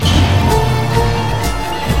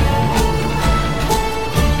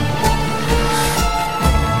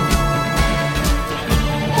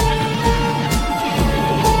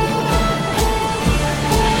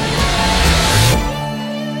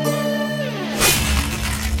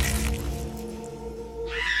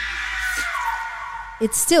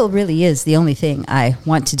it still really is the only thing I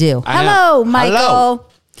want to do. Hello, Michael.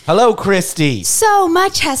 Hello, Christy. So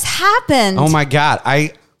much has happened. Oh my God.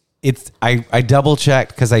 I double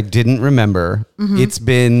checked because I didn't remember. Mm-hmm. It's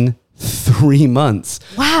been 3 months.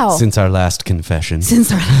 Wow. Since our last confession.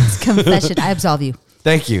 I absolve you.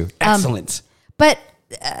 Thank you. Excellent. But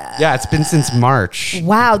yeah, it's been since March.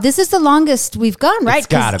 Wow, this is the longest we've gone, right? It's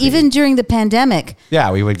gotta be. Even during the pandemic.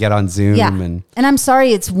 Yeah, we would get on Zoom. Yeah. And I'm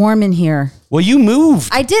sorry it's warm in here. Well, you moved.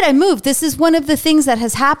 I did. I moved. This is one of the things that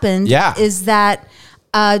has happened. Yeah. Is that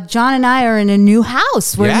John and I are in a new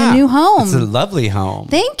house. We're in a new home. It's a lovely home.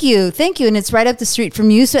 Thank you. And it's right up the street from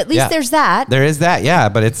you. So at least there's that. There is that, yeah.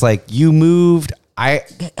 But it's like you moved. I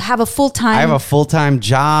have a full-time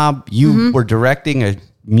job. You were directing a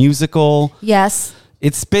musical. Yes.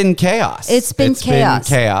 It's been chaos. It's been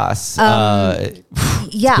chaos.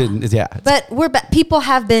 Yeah. But people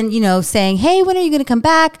have been, saying, hey, when are you going to come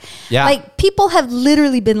back? Yeah. Like people have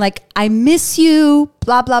literally been like, I miss you,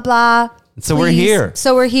 blah, blah, blah. So we're here.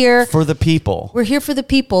 For the people. We're here for the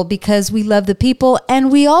people because we love the people.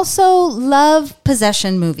 And we also love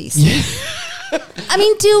possession movies. I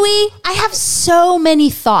mean, do we? I have so many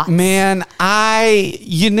thoughts. Man, I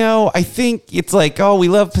think it's like, oh, we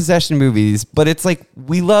love possession movies, but it's like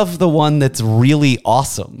we love the one that's really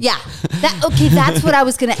awesome. Yeah. That's what I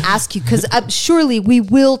was going to ask you because surely we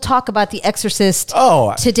will talk about The Exorcist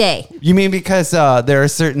today. You mean because there are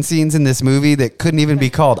certain scenes in this movie that couldn't even be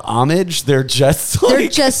called homage? They're just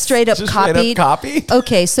straight up copied.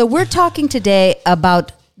 Okay, so we're talking today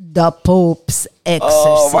about The Pope's Exorcist.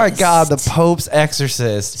 Oh my God, The Pope's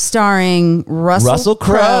Exorcist. Starring Russell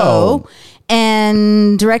Crowe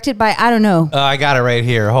and directed by, I don't know. I got it right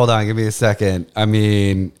here. Hold on, give me a second. I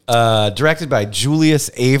mean, directed by Julius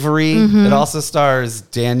Avery. Mm-hmm. It also stars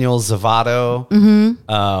Daniel Zavato,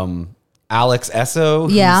 Alex Esso,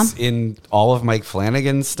 who's in all of Mike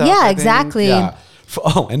Flanagan's stuff. Yeah, exactly. Yeah.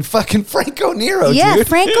 Oh, and fucking Franco Nero, yeah, dude.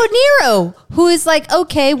 Franco Nero, who is like,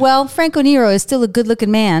 okay, well, Franco Nero is still a good-looking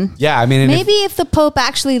man. Yeah, I mean... Maybe if the Pope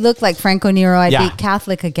actually looked like Franco Nero, I'd be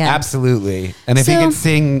Catholic again. Absolutely. And if he could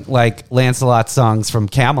sing, like, Lancelot songs from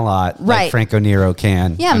Camelot, like Franco Nero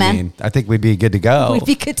can, I think we'd be good to go. We'd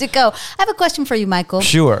be good to go. I have a question for you, Michael.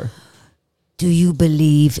 Sure. Do you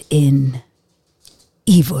believe in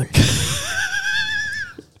evil?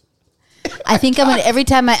 I think every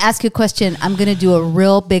time I ask you a question, I'm going to do a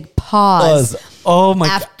real big pause. Oh my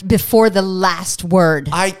God. Before the last word.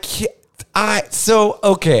 Okay.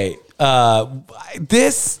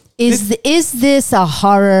 Is this a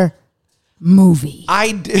horror movie?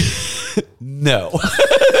 No.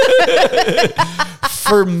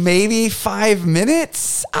 For maybe 5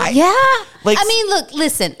 minutes? Look,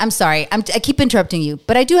 listen, I'm sorry. I keep interrupting you,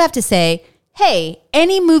 but I do have to say, hey,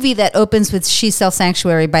 any movie that opens with She Sells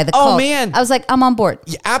Sanctuary by The Cult, man. I was like, I'm on board.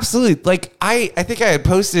 Yeah, absolutely. Like, I think I had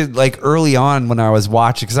posted, like, early on when I was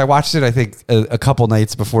watching, because I watched it, I think, a couple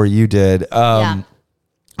nights before you did. I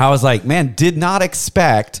was like, man, did not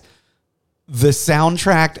expect the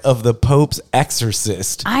soundtrack of The Pope's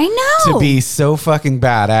Exorcist to be so fucking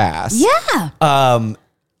badass. Yeah.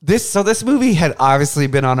 This movie had obviously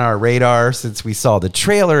been on our radar since we saw the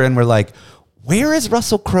trailer, and we're like, where is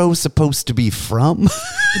Russell Crowe supposed to be from?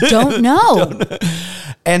 Don't know.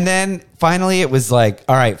 And then finally it was like,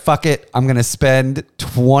 all right, fuck it. I'm going to spend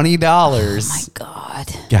 $20. Oh my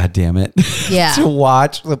God. God damn it. Yeah. To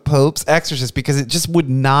watch The Pope's Exorcist because it just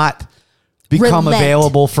would not become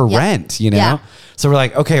available for rent, Yeah. So we're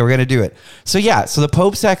like, okay, we're going to do it. So The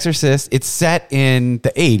Pope's Exorcist, it's set in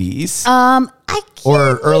the 80s.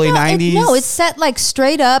 Or early 90s. It's set like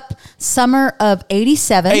straight up summer of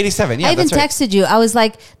 87. 87, yeah. I even texted you. I was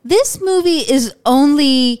like, this movie is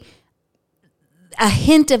only a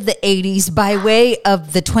hint of the 80s by way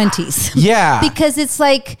of the 20s. Yeah. Because it's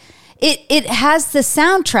like, it has the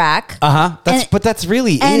soundtrack. But that's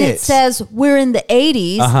really it. And it says we're in the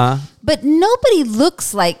 80s. But nobody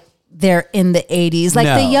looks like they're in the 80s. Like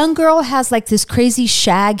the young girl has like this crazy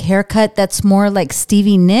shag haircut that's more like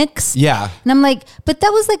Stevie Nicks. Yeah. And I'm like, but that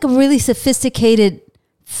was like a really sophisticated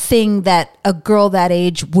thing that a girl that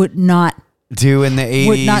age would not do in the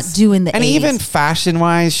 80s. And even fashion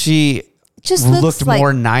wise, she just looked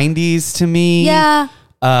more 90s to me. Yeah.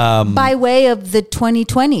 By way of the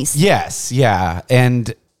 2020s. Yes. Yeah.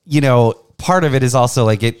 And, part of it is also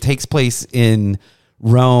like it takes place in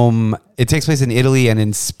Rome. It takes place in Italy and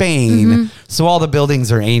in Spain. Mm-hmm. So all the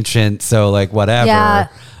buildings are ancient. So like whatever. Yeah.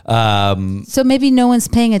 So maybe no one's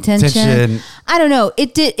paying attention. I don't know.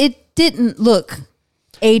 It didn't look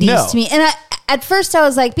 80s to me. And at first I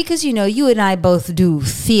was like, because you and I both do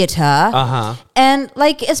theater, and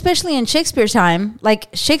like especially in Shakespeare time, like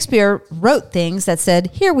Shakespeare wrote things that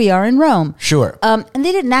said, "Here we are in Rome." Sure. And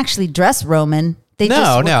they didn't actually dress Roman. They they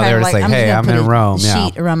were just like, "Hey, I'm in Rome."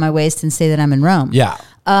 Sheet around my waist and say that I'm in Rome. Yeah.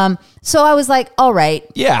 So I was like, all right.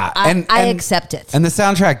 Yeah. I accept it. And the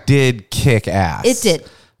soundtrack did kick ass. It did.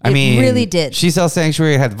 I mean, really did. She Sells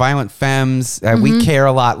Sanctuary, had Violent Femmes. We Care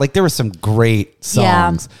a Lot. Like there were some great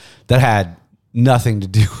songs that had nothing to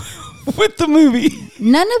do with the movie.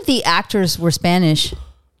 None of the actors were Spanish.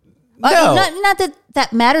 No. Not that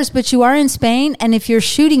that matters, but you are in Spain. And if you're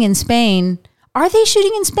shooting in Spain, are they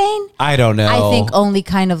shooting in Spain? I don't know. I think only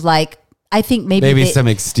kind of like, I think maybe some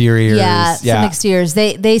exteriors. Yeah, some exteriors.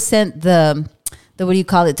 They sent the what do you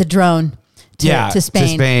call it? The drone to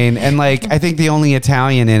Spain. And like, I think the only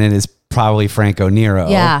Italian in it is probably Franco Nero.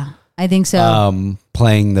 Yeah, I think so.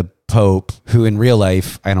 Playing the Pope, who in real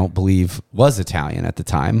life, I don't believe was Italian at the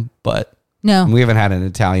time, but no, we haven't had an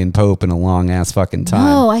Italian Pope in a long ass fucking time.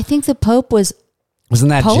 No, I think the Pope wasn't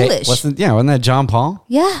that Polish? Wasn't that John Paul?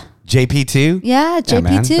 Yeah. JP2? Yeah,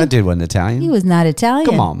 JP2. That dude wasn't Italian. He was not Italian.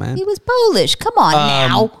 Come on, man. He was Polish. Come on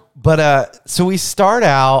now. But so we start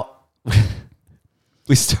out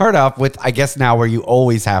with, I guess now where you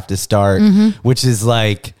always have to start, which is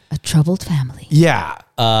like a troubled family. Yeah.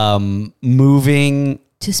 Moving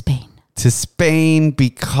to Spain.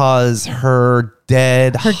 Because her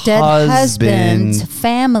dead husband's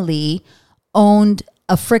family owned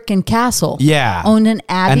a frickin' castle. Yeah. Owned an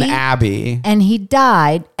abbey. An abbey. And he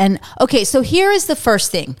died. And okay, so here is the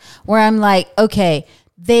first thing where I'm like, okay,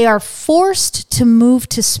 they are forced to move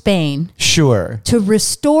to Spain. Sure. To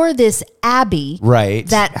restore this abbey. Right.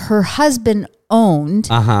 That her husband owned.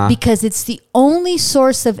 Because it's the only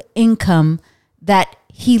source of income that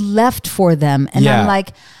he left for them. And I'm like,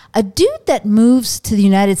 a dude that moves to the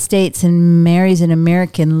United States and marries an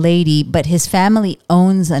American lady, but his family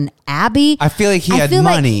owns an abbey. I feel like he had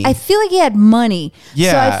money. I feel like he had money.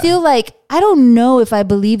 Yeah. So I feel like, I don't know if I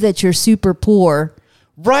believe that you're super poor.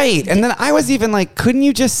 Right. And then I was even like, couldn't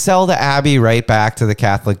you just sell the abbey right back to the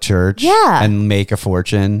Catholic Church? Yeah. And make a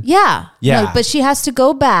fortune? Yeah. Yeah. No, but she has to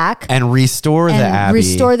go back. And restore the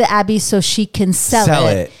abbey so she can sell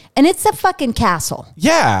it. And it's a fucking castle.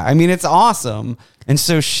 Yeah. I mean, it's awesome. And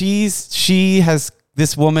so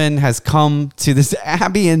this woman has come to this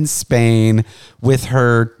abbey in Spain with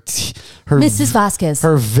her Mrs. Vasquez,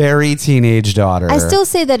 her very teenage daughter. I still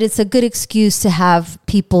say that it's a good excuse to have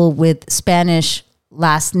people with Spanish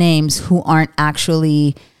last names who aren't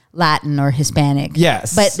actually Latin or Hispanic.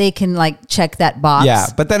 Yes. But they can like check that box. Yeah.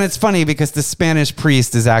 But then it's funny because the Spanish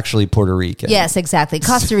priest is actually Puerto Rican. Yes, exactly.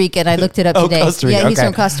 Costa Rican. I looked it up today. Costa Rica. Yeah, he's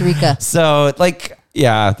from Costa Rica. So like,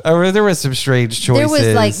 yeah, there was some strange choices.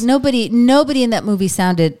 There was like nobody in that movie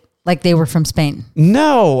sounded like they were from Spain.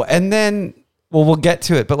 No. And then, well, we'll get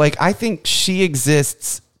to it. But like, I think she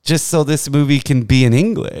exists just so this movie can be in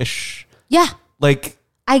English. Yeah. Like,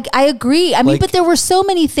 I agree. I mean, but there were so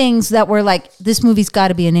many things that were like, this movie's got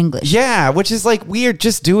to be in English. Yeah, which is like weird.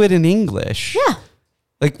 Just do it in English. Yeah.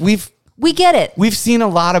 Like we get it. We've seen a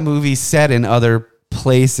lot of movies set in other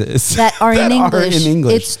places that are in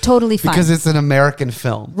English. It's totally fine. Because it's an American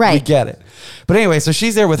film. Right. We get it. But anyway, so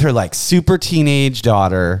she's there with her like super teenage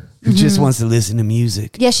daughter who just wants to listen to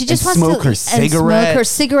music. Yeah, she just wants to smoke her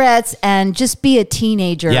cigarettes and just be a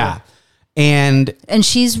teenager. Yeah. And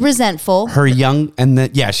she's resentful. She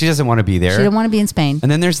doesn't want to be there. She didn't want to be in Spain. And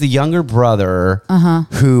then there's the younger brother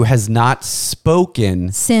who has not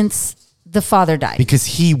spoken since the father died. Because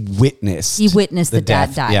he witnessed the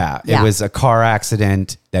dad die. Yeah. It was a car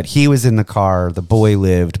accident that he was in the car. The boy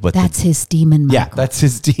lived, but that's his demon, Michael. Yeah, that's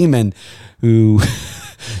his demon who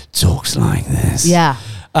talks like this. Yeah.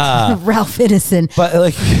 Ralph Ineson. But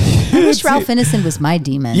like, I wish Ralph Ineson was my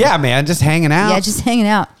demon. Yeah, man, just hanging out. Yeah, just hanging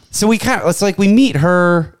out. So it's like we meet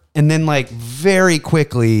her and then like very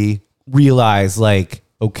quickly realize like,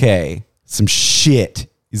 okay, some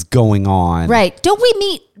shit is going on. Right. Don't we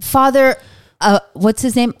meet Father, what's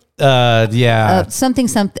his name? Russell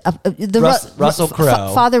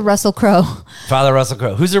Crowe. Father Russell Crowe. Father Russell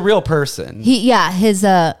Crowe, who's a real person. His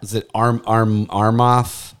is it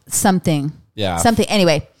Armoth? Something. Yeah. Something.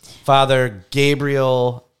 Anyway. Father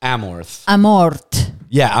Gabriel Amorth.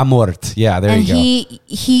 Yeah, Amort. Yeah, there you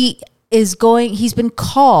go. And he's been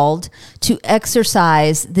called to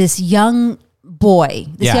exorcise this young boy,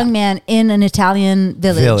 young man in an Italian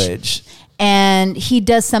village. And he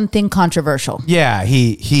does something controversial. Yeah,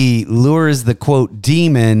 he lures the quote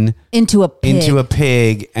demon into a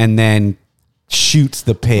pig and then shoots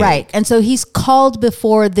the pig. Right. And so he's called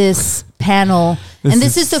before this panel.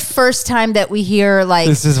 This is the first time that we hear like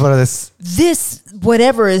this is one of this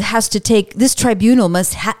whatever has to take this tribunal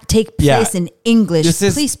must take place in English.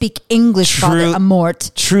 Please speak English, Father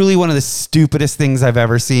Amort. Truly one of the stupidest things I've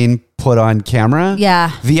ever seen put on camera.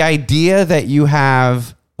 Yeah. The idea that you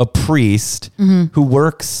have a priest who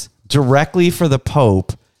works directly for the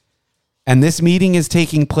Pope, and this meeting is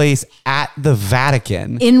taking place at the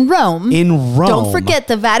Vatican. In Rome. Don't forget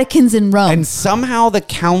the Vatican's in Rome. And somehow the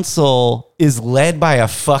council is led by a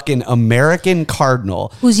fucking American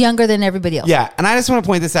cardinal. Who's younger than everybody else. Yeah. And I just want to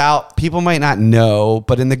point this out. People might not know,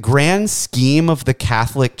 but in the grand scheme of the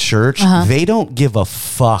Catholic Church, they don't give a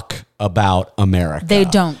fuck about America. They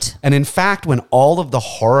don't. And in fact, when all of the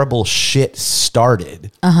horrible shit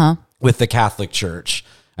started with the Catholic Church,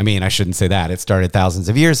 I mean, I shouldn't say that. It started thousands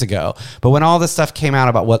of years ago. But when all this stuff came out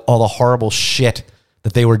about what all the horrible shit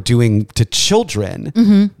that they were doing to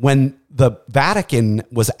children, when the Vatican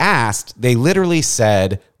was asked, they literally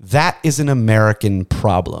said, that is an American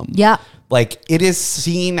problem. Yeah. Like, it is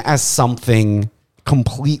seen as something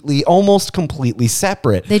almost completely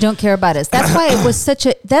separate. They don't care about us. That's why it was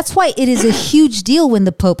that's why it is a huge deal when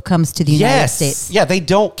the Pope comes to the United States. Yeah, they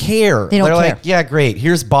don't care. They're care. Like, yeah, great.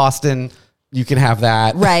 Here's Boston. You can have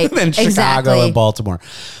that. Right. And Chicago and Baltimore.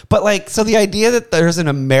 But like, so the idea that there's an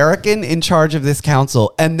American in charge of this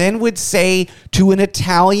council and then would say to an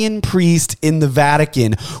Italian priest in the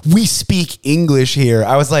Vatican, we speak English here.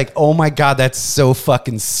 I was like, oh my God, that's so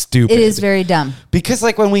fucking stupid. It is very dumb. Because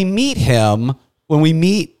like when we meet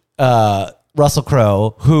Russell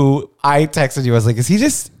Crowe, who I texted you, I was like, is he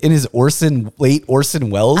just in his late Orson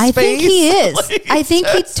Welles phase? I think he is. Like, I think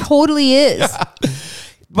he totally is. Yeah.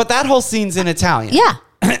 But that whole scene's in Italian. Yeah.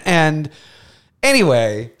 And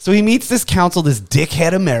anyway, so he meets this council, this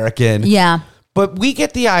dickhead American. Yeah. But we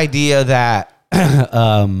get the idea that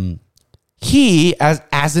he,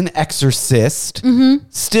 as an exorcist,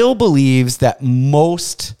 still believes that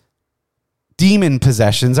most demon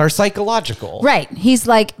possessions are psychological. Right. He's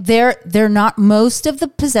like, they're not, most of the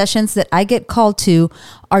possessions that I get called to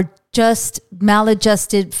are just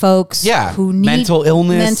maladjusted folks who need mental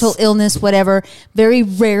illness, whatever. Very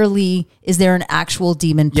rarely is there an actual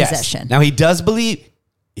demon possession. Now he does believe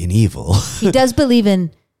in evil. He does believe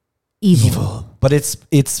in evil. But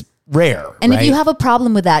it's rare. And if you have a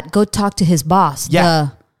problem with that, go talk to his boss,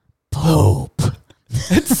 the Pope.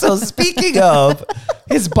 So speaking of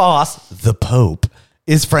his boss, the Pope,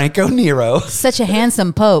 is Franco Nero. Such a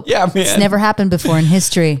handsome Pope. Yeah, man. It's never happened before in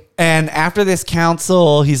history. And after this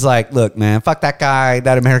council, he's like, look, man, fuck that guy.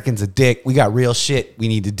 That American's a dick. We got real shit we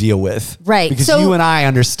need to deal with. Right. Because you and I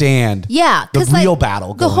understand the real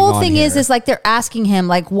battle going on. The whole thing is like they're asking him,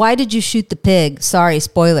 like, why did you shoot the pig? Sorry,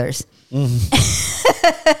 spoilers.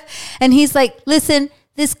 And he's like, listen,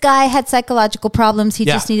 this guy had psychological problems. He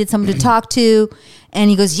just needed someone to talk to. And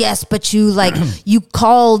he goes, yes, but you you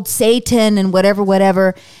called Satan and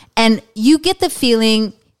whatever. And you get the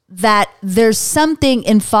feeling that there's something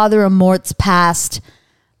in Father Amort's past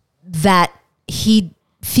that he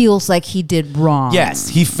feels like he did wrong. Yes,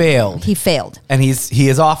 he failed. And he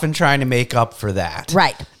is often trying to make up for that.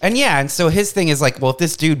 Right. And so his thing is like, well, if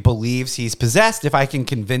this dude believes he's possessed, if I can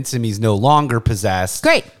convince him he's no longer possessed.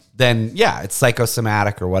 Great. Then it's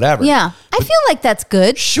psychosomatic or whatever. Yeah. I feel like that's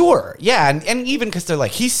good. Sure. Yeah. And even because they're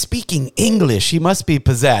like, he's speaking English. He must be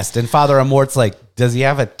possessed. And Father Amort's like, does he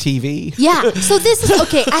have a TV? Yeah. So this is,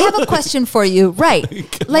 okay, I have a question for you. Right.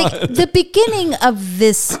 Like the beginning of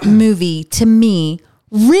this movie to me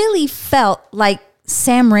really felt like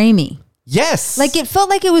Sam Raimi. Yes. Like it felt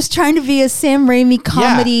like it was trying to be a Sam Raimi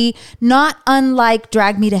comedy, not unlike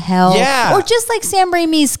Drag Me to Hell. Yeah. Or just like Sam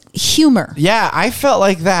Raimi's humor. Yeah, I felt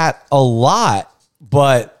like that a lot,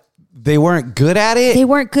 but they weren't good at it.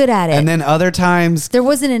 And then other times there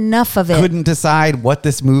wasn't enough of it. Couldn't decide what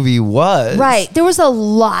this movie was. Right. There was a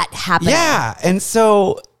lot happening. Yeah. And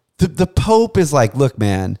so the Pope is like, look,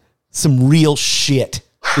 man, some real shit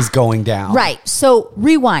is going down. Right. So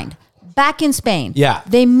rewind. Back in Spain,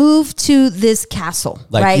 they moved to this castle,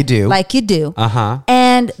 like you do.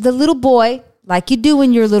 And the little boy, like you do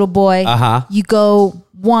when you're a little boy, you go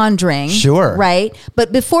wandering, sure, right?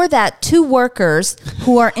 But before that, two workers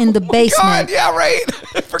who are in the basement, God, yeah, right.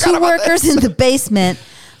 Two workers in the basement,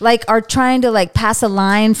 like are trying to like pass a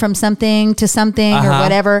line from something to something or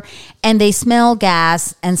whatever, and they smell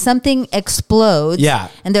gas and something explodes. Yeah,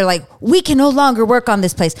 and they're like, we can no longer work on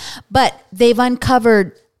this place, but they've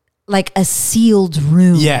uncovered like a sealed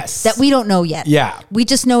room. Yes. That we don't know yet. Yeah. We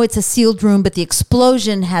just know it's a sealed room, but the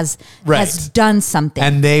explosion has done something.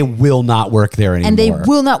 And they will not work there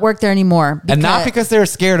anymore. And not because they're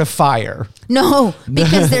scared of fire. No,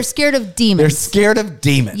 because they're scared of demons. They're scared of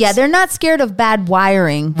demons. Yeah, they're not scared of bad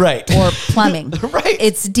wiring or plumbing. Right.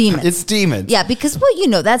 It's demons. It's demons. Yeah, because,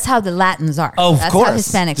 well, that's how the Latins are. Oh, that's of course.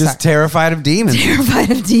 How Hispanics Just are. terrified of demons.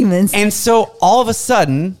 Terrified of demons. And so all of a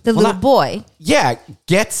sudden... The little boy... Yeah,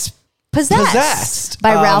 gets possessed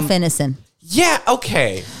by Ralph Ineson. Yeah,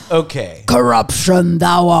 okay. Corruption,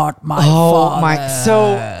 thou art my father.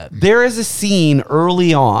 So there is a scene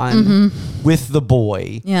early on with the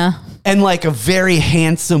boy. Yeah. And like a very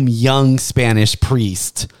handsome young Spanish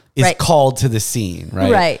priest is called to the scene,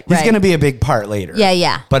 right? Right. He's going to be a big part later.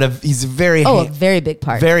 Yeah. But he's a very a very big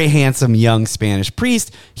part. Very handsome young Spanish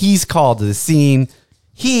priest. He's called to the scene.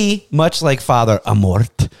 He, much like Father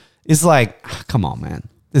Amort, is like, come on, man.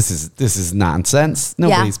 This is nonsense.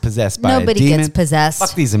 Nobody's possessed by a demon. Nobody gets possessed.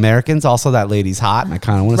 Fuck these Americans. Also, that lady's hot, and I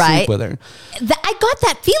kind of want to sleep with her. I got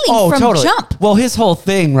that feeling from jump. Well, his whole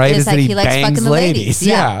thing, right, is that he likes bangs fucking the ladies.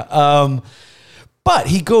 Yeah. But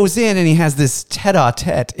he goes in and he has this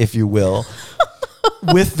tete-a-tete, if you will,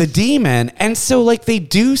 with the demon. And so, like, they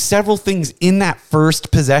do several things in that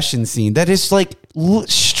first possession scene that is, like,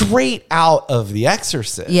 straight out of The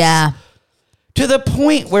Exorcist. Yeah. To the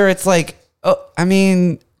point where it's like, oh, I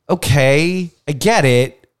mean, okay, I get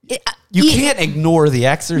it. You can't ignore The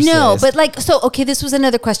Exorcist. No, but this was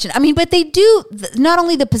another question. I mean, but they do not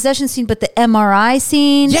only the possession scene, but the MRI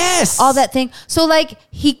scene. Yes. All that thing. So like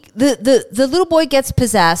the little boy gets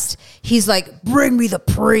possessed. He's like, bring me the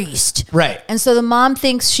priest. Right. And so the mom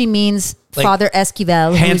thinks she means like, Father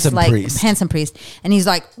Esquivel, handsome who's like priest. handsome priest. And he's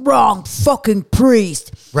like, wrong fucking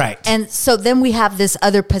priest. Right. And so then we have this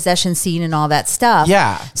other possession scene and all that stuff.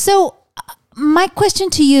 Yeah. So my question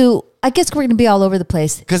to you, I guess we're going to be all over the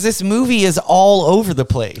place. Because this movie is all over the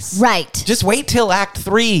place. Right. Just wait till Act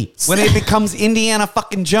 3 when it becomes Indiana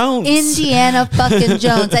fucking Jones. Indiana fucking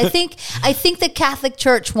Jones. I think the Catholic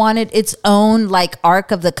Church wanted its own like Ark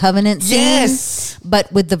of the Covenant scene. Yes.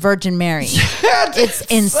 But with the Virgin Mary. Yeah, it's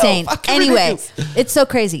insane. So anyway, ridiculous. It's so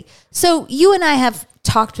crazy. So you and I have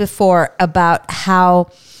talked before about how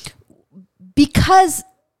because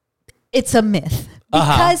it's a myth,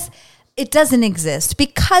 because it doesn't exist,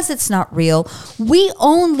 because it's not real, we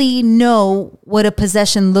only know what a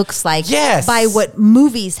possession looks like by what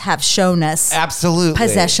movies have shown us. Absolutely.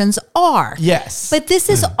 Possessions are. Yes. But this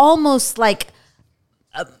is almost like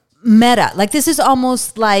meta. Like this is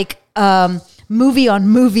almost like movie on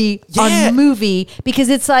movie on movie, because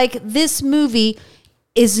it's like this movie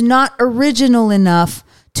is not original enough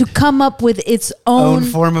to come up with its own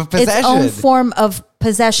form of possession. Its own form of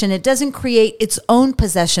possession. It doesn't create its own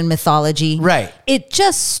possession mythology. Right. It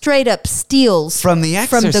just straight up steals from The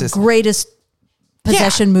Exorcist, from the greatest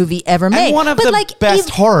possession movie ever made. And one of the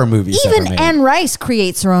best horror movies ever made. Even Anne Rice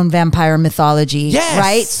creates her own vampire mythology. Yes.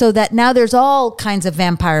 Right? So that now there's all kinds of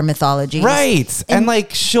vampire mythologies. Right. And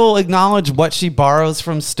like she'll acknowledge what she borrows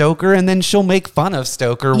from Stoker, and then she'll make fun of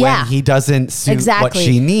Stoker when he doesn't suit what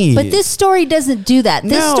she needs. But this story doesn't do that.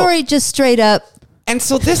 This story just straight up. And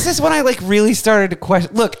so this is when I like really started to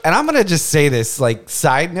question. Look, and I'm gonna just say this, like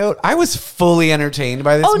side note, I was fully entertained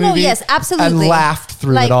by this movie. Oh no, yes, absolutely, and laughed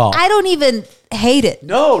through it all. I don't even hate it.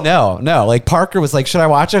 No. Like Parker was like, "Should I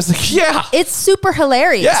watch?" I was like, "Yeah." It's super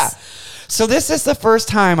hilarious. Yeah. So this is the first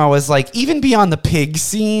time I was like, even beyond the pig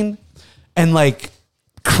scene, and like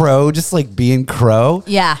Crow, just like being Crow.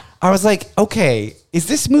 Yeah. I was like, okay, is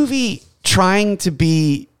this movie trying to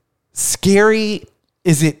be scary?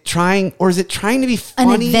 Is it trying to be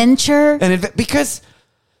funny? An adventure? Because,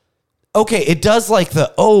 okay, it does like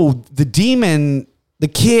the demon, the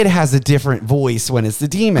kid has a different voice when it's the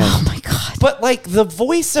demon. Oh my God. But like the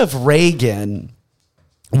voice of Reagan,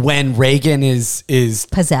 when Reagan is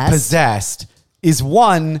possessed is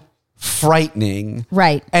one, frightening.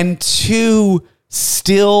 Right. And two,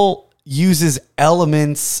 still uses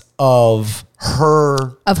elements of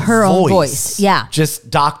her own voice. Yeah.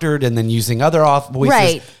 Just doctored and then using other off voices.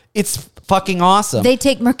 Right. It's fucking awesome. They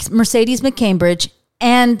take Mercedes McCambridge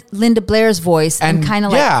and Linda Blair's voice and kind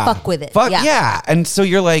of like fuck with it. Yeah. And so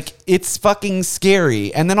you're like, it's fucking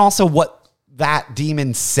scary. And then also what that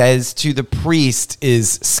demon says to the priest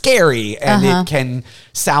is scary, and it can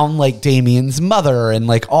sound like Damien's mother and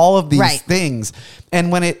like all of these things.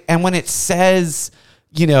 And when it says,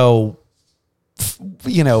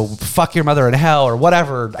 fuck your mother in hell or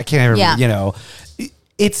whatever, I can't remember,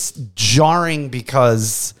 it's jarring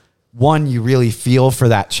because one, you really feel for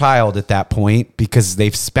that child at that point because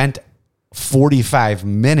they've spent 45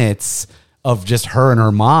 minutes of just her and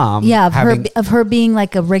her mom. Yeah, of her being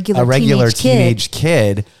like a regular teenage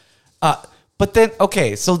kid. But then,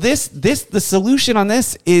 okay, so the solution on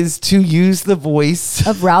this is to use the voice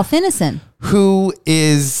of Ralph Ineson. who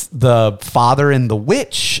is the father in The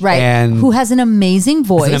Witch. Right. And who has an amazing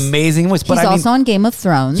voice. An amazing voice. But he's also on Game of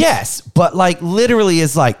Thrones. Yes. But like literally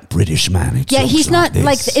is like British man. Yeah, he's not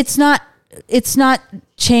like it's not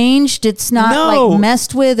changed. It's not like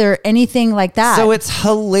messed with or anything like that. So it's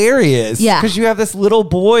hilarious. Yeah. Because you have this little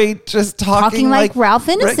boy just talking like Ralph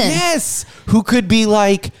Ineson. Yes. Who could be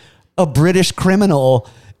like a British criminal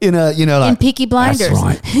in a, like, in Peaky Blinders. That's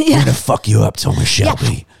right. Yeah. I'm gonna fuck you up, Thomas Shelby.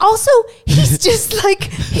 Yeah. Also, he's just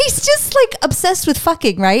like obsessed with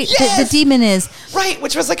fucking, right? Yes! The demon is. Right,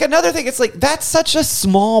 which was like another thing. It's like that's such a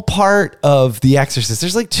small part of The Exorcist.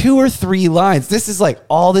 There's like 2 or 3 lines. This is like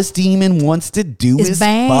all this demon wants to do is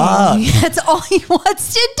bang. fuck. That's all he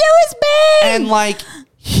wants to do is bang. And like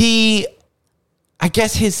I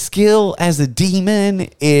guess his skill as a demon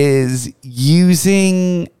is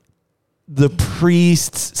using the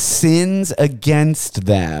priest's sins against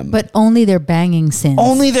them. But only their banging sins.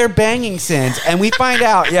 Only their banging sins. And we find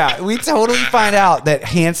out, we totally find out that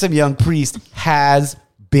handsome young priest has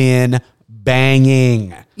been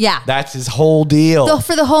banging. Yeah. That's his whole deal.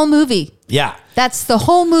 For the whole movie. Yeah. That's the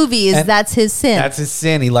whole movie that's his sin. That's his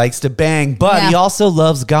sin. He likes to bang, but he also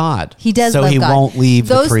loves God. He does love God. So he won't leave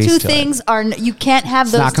those the priesthood. Two things are, you can't have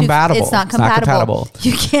it's those not two. Compatible. It's not compatible.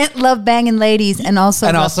 You can't love banging ladies and also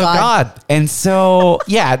God. And so,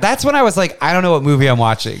 that's when I was like, I don't know what movie I'm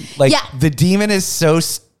watching. Like the demon is so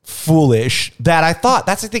foolish that I thought,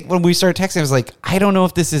 that's the thing when we started texting, I was like, I don't know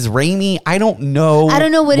if this is Raimi. I don't know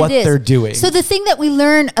what it is. They're doing. So the thing that we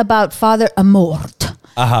learn about Father Amort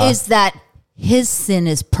is that his sin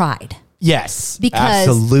is pride. Yes, because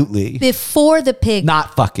absolutely. Before the pig,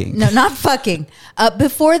 not fucking. No, not fucking.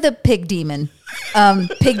 Before the pig demon,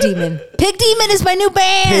 Pig Demon. Pig Demon is my new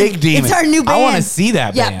band. Pig Demon. It's our new band. I want to see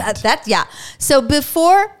that band. Yeah. So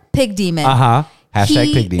before Pig Demon,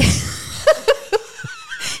 Hashtag Pig Demon.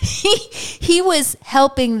 He was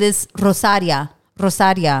helping this Rosaria.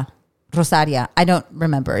 I don't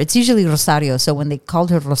remember. It's usually Rosario. So when they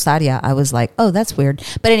called her Rosaria, I was like, oh, that's weird.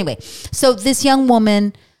 But anyway, so this young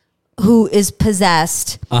woman who is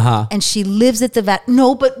possessed and she lives at the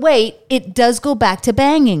No, but wait, it does go back to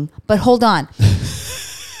banging. But hold on.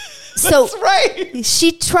 So that's right.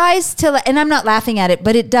 She tries to, and I'm not laughing at it,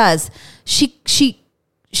 but it does. She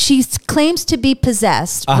claims to be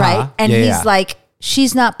possessed, right? And he's like,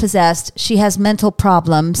 she's not possessed. She has mental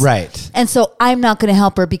problems. Right. And so I'm not going to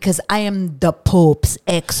help her because I am the Pope's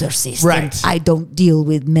exorcist. Right. And I don't deal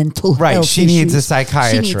with mental health She issues. needs a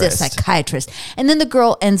psychiatrist. She needs a psychiatrist. And then the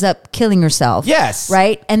girl ends up killing herself. Yes.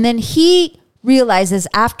 Right? And then he realizes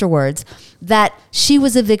afterwards that she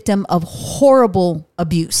was a victim of horrible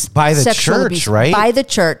abuse. By the sexual church, abuse, right? By the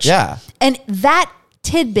church. Yeah. And that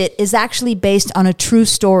tidbit is actually based on a true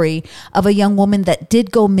story of a young woman that did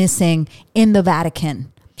go missing in the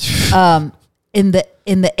Vatican in the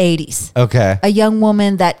 80s. Okay. A young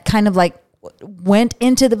woman that kind of like went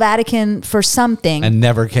into the Vatican for something and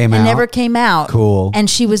never came out. Cool. And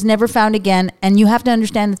she was never found again. And you have to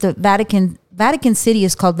understand that the Vatican City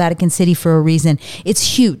is called Vatican City for a reason.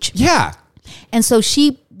 It's huge. Yeah. And so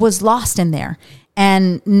she was lost in there.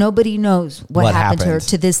 And nobody knows what happened to her.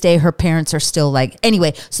 To this day, her parents are still like...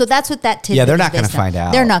 Anyway, so that's what that tidbit is. Yeah, they're not going to find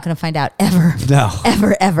out. They're not going to find out ever. No.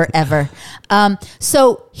 Ever.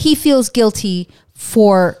 So he feels guilty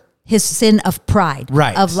for his sin of pride.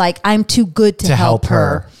 Right. Of like, I'm too good to help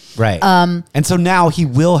her. Right. And so now he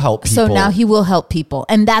will help people.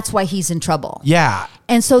 And that's why he's in trouble. Yeah.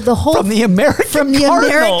 And so the whole... From the American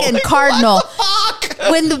Cardinal. What the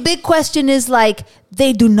fuck? When the big question is like,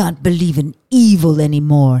 they do not believe in evil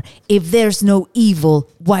anymore. If there's no evil,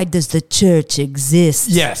 why does the church exist?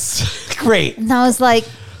 Yes. Great. And I was like,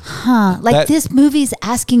 this movie's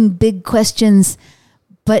asking big questions,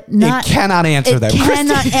 but not... It cannot answer them. It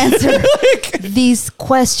cannot answer these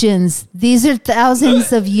questions. These are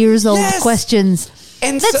thousands of years old questions.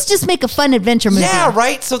 And let's just make a fun adventure movie. Yeah,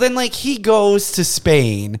 right? So then like he goes to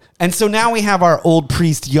Spain. And so now we have our old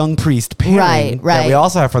priest, young priest pairing that we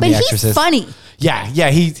also have from The Exorcist. He's funny. Yeah.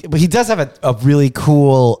 He does have a really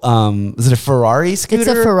cool, is it a Ferrari scooter? It's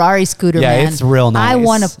a Ferrari scooter, man. Yeah, it's real nice. I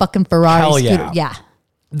want a fucking Ferrari scooter. Yeah.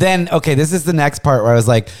 Then, okay, this is the next part where I was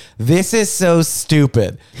like, this is so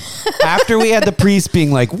stupid. After we had the priest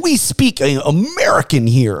being like, we speak American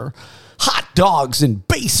here. Hot dogs and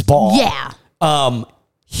baseball. Yeah.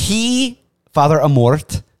 Father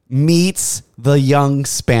Amort, meets the young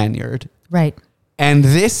Spaniard. Right. And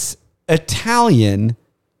this Italian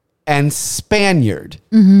and Spaniard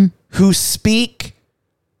who speak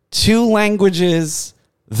 2 languages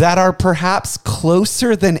that are perhaps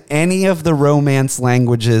closer than any of the Romance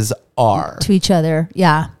languages are to each other.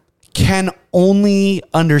 Yeah. Can only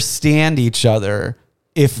understand each other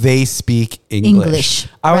if they speak English.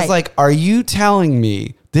 I was like, are you telling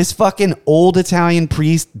me this fucking old Italian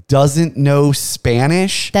priest doesn't know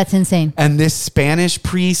Spanish? That's insane. And this Spanish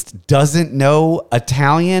priest doesn't know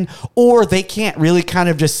Italian? Or they can't really kind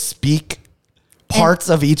of just speak parts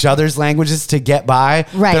of each other's languages to get by?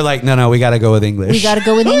 Right. They're like, no, we got to go with English. We got to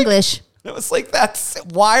go with English. It was like,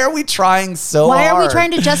 why are we trying so hard? Why are we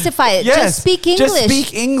trying to justify it? Yes, just speak English. Just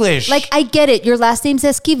speak English. Like, I get it. Your last name's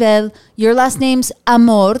Esquivel. Your last name's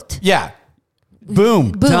Amort. Yeah.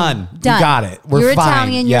 Boom. Done. You got it. You're fine.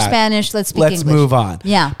 Italian. You're Spanish. Let's speak English. Let's move on.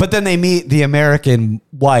 Yeah. But then they meet the American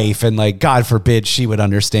wife, and like, God forbid she would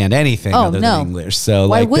understand anything other than English. So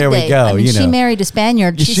why like, would there they? we go. I mean, she married a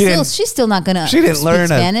Spaniard. She's still not gonna. She didn't learn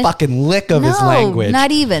Spanish. a fucking lick of his language.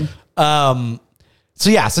 Not even. So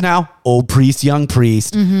yeah. So now, old priest, young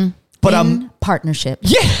priest, but in partnership.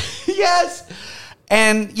 Yeah. Yes.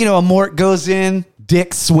 And Amort goes in,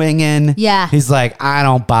 dick swinging. Yeah. He's like, I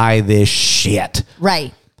don't buy this shit.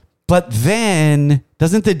 Right. But then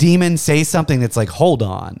doesn't the demon say something that's like, hold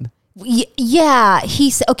on? Yeah,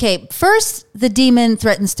 okay. First, the demon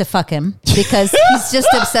threatens to fuck him because he's just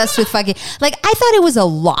obsessed with fucking. Like, I thought it was a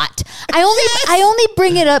lot. I only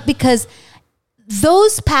bring it up because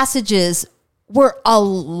those passages were a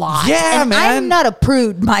lot. Yeah, and man. I'm not a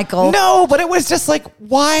prude, Michael. No, but it was just like,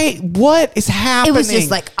 why? What is happening? It was just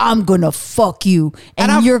like, I'm gonna fuck you,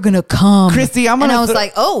 and you're gonna come, Christy. And I was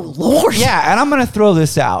like, oh Lord. Yeah, and I'm gonna throw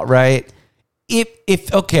this out, right?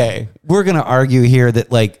 If okay, we're gonna argue here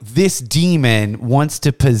that like this demon wants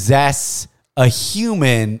to possess a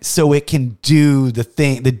human so it can do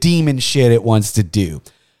the demon shit it wants to do.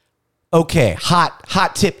 Okay,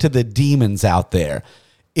 hot tip to the demons out there.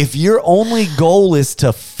 If your only goal is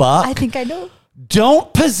to fuck, I think I know.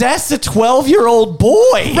 Don't possess a 12-year-old boy.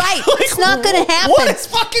 Right. Like, it's not going to happen. What is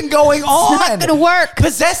fucking going on? It's not going to work.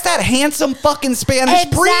 Possess that handsome fucking Spanish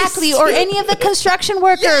priest. Exactly. Or any of the construction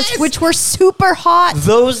workers, which were super hot.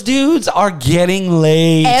 Those dudes are getting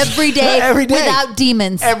laid. Every day. Every day. Without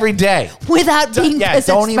demons. Every day. Without being possessed.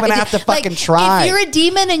 Don't even have to fucking try. If you're a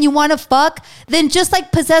demon and you want to fuck, then just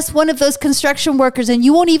like possess one of those construction workers and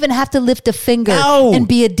you won't even have to lift a finger and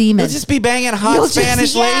be a demon. You'll just be banging hot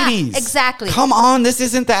Spanish ladies. Exactly. Come on, this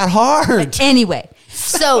isn't that hard. Anyway,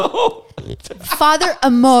 so Father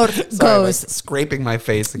Amor goes. Scraping my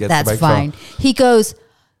face against the microphone. That's fine. He goes,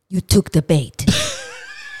 you took the bait.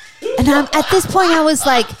 And at this point, I was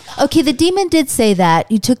like, okay, the demon did say that.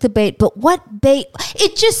 You took the bait, but what bait?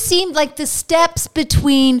 It just seemed like the steps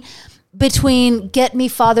between get me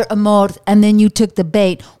Father Amor and then you took the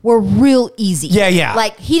bait were real easy. Yeah.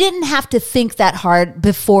 Like he didn't have to think that hard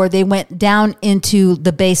before they went down into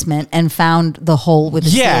the basement and found the hole with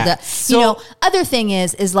the seal. Other thing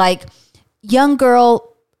is like young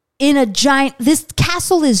girl in a giant, this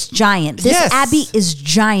castle is giant. This abbey is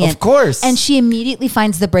giant. Of course. And she immediately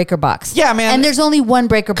finds the breaker box. Yeah, man. And there's only one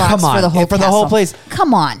breaker box for the whole castle. For the whole place.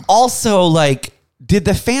 Come on. Also, like, did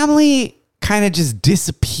the family kind of just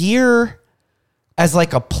disappear as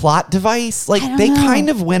like a plot device? Like they kind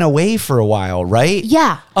of went away for a while, right?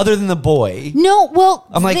 Yeah. Other than the boy. No, well,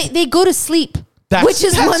 I'm like, they go to sleep. Which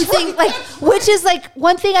is one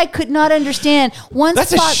thing I could not understand.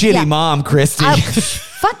 That's a shitty mom, Christy.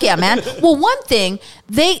 Fuck yeah, man. Well, one thing,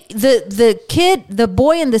 the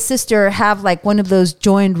boy and the sister have like one of those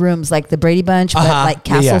joined rooms, like the Brady Bunch, but like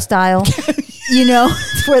castle style.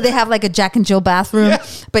 Where they have like a Jack and Jill bathroom,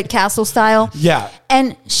 but castle style. Yeah.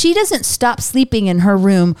 And she doesn't stop sleeping in her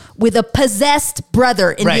room with a possessed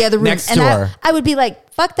brother in the other room. Next to her. I would be like,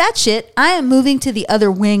 fuck that shit. I am moving to the other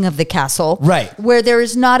wing of the castle. Right. Where there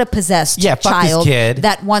is not a possessed child kid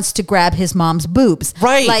that wants to grab his mom's boobs.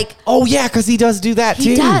 Right. Like, oh yeah, because he does do that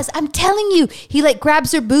too. He does. I'm telling you. He like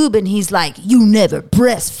grabs her boob and he's like, you never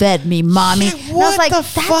breastfed me, mommy. Yeah, and I was like,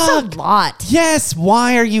 that's a lot. Yes.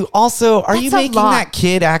 Why are you you making that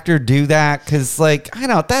kid actor do that? Because like, I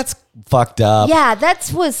know that's fucked up. Yeah,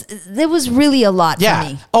 there was really a lot for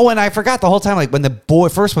me. Oh, and I forgot the whole time, like when the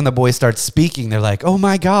boy starts speaking, they're like, oh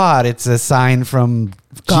my God, it's a sign from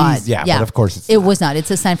God. Jesus. Yeah, but of course it was not.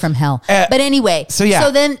 It's a sign from hell. But anyway,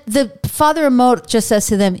 so then the Father Amor just says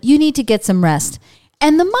to them, you need to get some rest.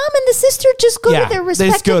 And the mom and the sister just go to their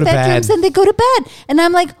respective bedrooms and they go to bed. And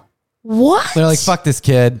I'm like, what? They're like, fuck this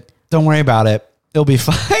kid. Don't worry about it. It'll be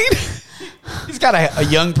fine. He's got a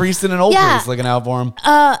young priest and an old priest looking out for him.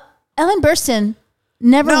 Ellen Burstyn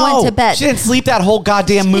never went to bed. She didn't sleep that whole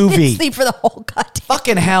goddamn movie. She didn't sleep for the whole goddamn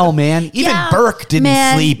fucking hell, man. Even Burke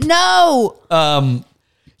didn't sleep. No.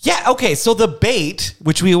 Yeah, okay, so the bait,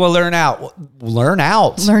 which we will learn out.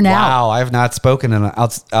 Wow, I have not spoken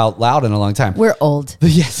out loud in a long time. We're old.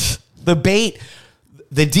 Yes.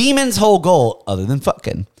 The demon's whole goal, other than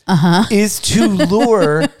fucking, is to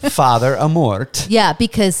lure Father Amort. Yeah,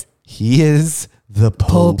 because he is the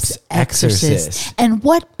Pope's exorcist. And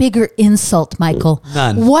what bigger insult, Michael?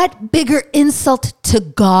 None. What bigger insult to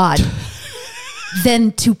God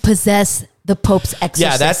than to possess the Pope's exorcist?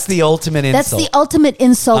 Yeah, that's the ultimate insult. That's the ultimate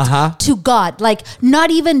insult to God. Like,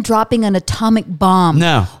 not even dropping an atomic bomb.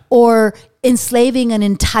 No. Or enslaving an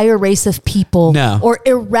entire race of people. No. Or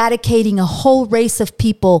eradicating a whole race of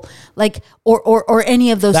people. Like, or any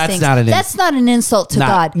of those things. That's not an insult to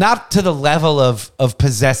God. Not to the level of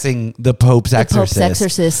possessing the Pope's exorcist. The Pope's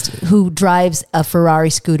exorcist who drives a Ferrari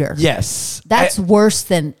scooter. Yes. That's worse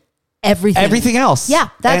than everything else. Yeah,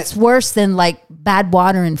 that's worse than like bad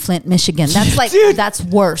water in Flint, Michigan. That's like, that's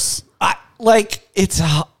worse.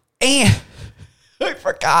 I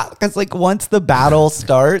forgot, because like once the battle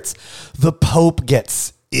starts, the Pope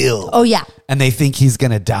gets ill. Oh yeah. And they think he's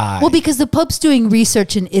going to die. Well, because the Pope's doing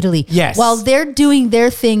research in Italy. Yes. While they're doing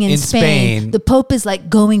their thing in Spain, the Pope is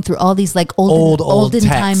like going through all these like olden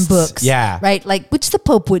time books. Yeah. Right? Like, which the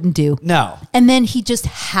Pope wouldn't do. No. And then he just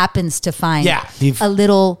happens to find a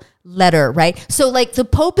little letter, right? So like the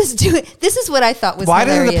Pope is doing, this is what I thought was Why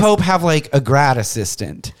hilarious. doesn't the Pope have like a grad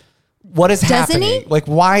assistant? What is Doesn't happening? he? Like,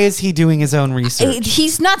 why is he doing his own research?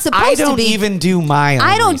 He's not supposed to be. I don't even do my own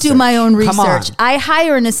I don't research. do my own research. Come on. I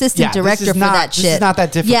hire an assistant director for that shit. This is not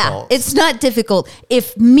that difficult. Yeah, it's not difficult.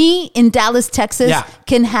 If me in Dallas, Texas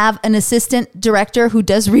can have an assistant director who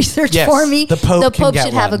does research for me, the Pope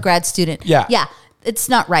should have a grad student. Yeah. Yeah, it's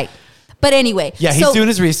not right. But anyway, yeah, he's doing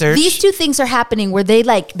his research. These two things are happening where they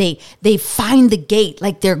find the gate,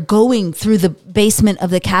 like they're going through the basement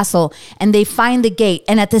of the castle and they find the gate.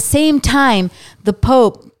 And at the same time, the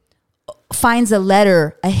Pope finds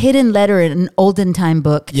a hidden letter in an olden time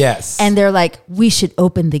book. Yes. And they're like, we should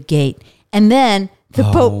open the gate. And then the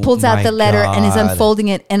Pope pulls out the letter and is unfolding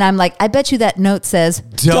it. And I'm like, I bet you that note says,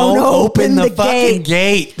 don't open the fucking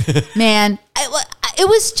gate. Man, it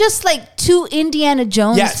was just like too Indiana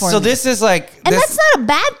Jones for me. So this is like... And that's not a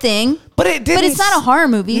bad thing. But it didn't... But it's not a horror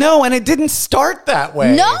movie. No, and it didn't start that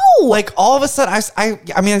way. No! Like, all of a sudden,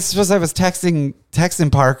 I suppose I was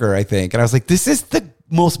texting Parker, I think, and I was like, this is the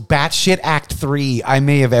most batshit Act 3 I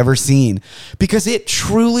may have ever seen. Because it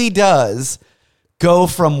truly does go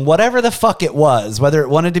from whatever the fuck it was, whether it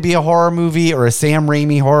wanted to be a horror movie or a Sam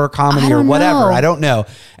Raimi horror comedy or whatever, I don't know.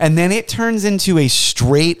 And then it turns into a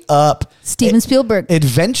straight up Steven Spielberg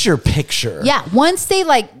adventure picture. Yeah, once they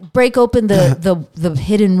like break open the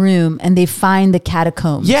hidden room and they find the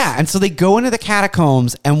catacombs. Yeah, and so they go into the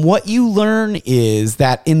catacombs, and what you learn is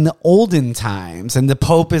that in the olden times, and the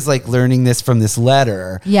Pope is like learning this from this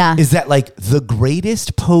letter, is that like the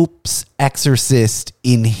greatest Pope's exorcist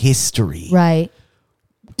in history, right,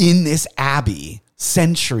 in this abbey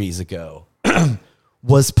centuries ago,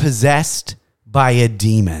 was possessed by a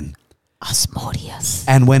demon. Asmodeus.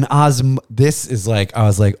 And when this is like, I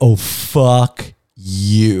was like, oh, fuck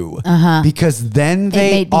you. Because then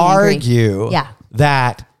they argue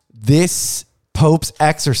that this Pope's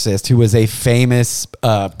exorcist, who was a famous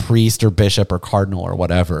priest or bishop or cardinal or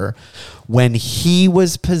whatever, when he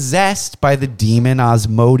was possessed by the demon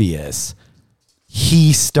Asmodeus,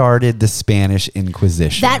 he started the Spanish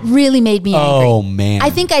Inquisition. That really made me angry. Oh, man. I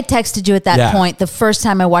think I texted you at that point the first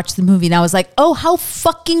time I watched the movie, and I was like, oh, how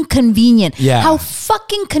fucking convenient. Yeah. How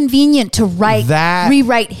fucking convenient to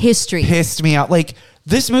rewrite history. Pissed me out. Like,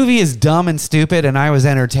 this movie is dumb and stupid, and I was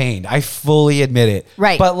entertained. I fully admit it.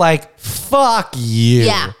 Right. But, like, fuck you.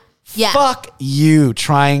 Yeah. Yeah. Fuck you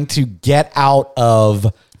trying to get out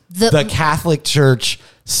of the Catholic Church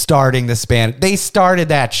starting the Spanish. They started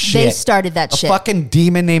that shit. A fucking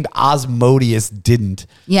demon named Asmodeus didn't.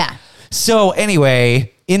 Yeah. So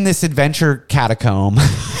anyway, in this adventure catacomb,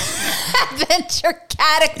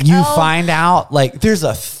 you find out like there's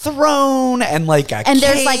a throne and like a cage.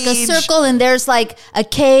 There's like a circle and there's like a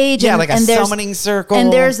cage. Yeah, like a summoning circle.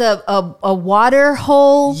 And there's a water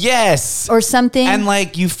hole. Yes. Or something. And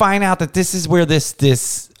like you find out that this is where this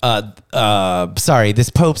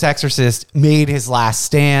Pope's exorcist made his last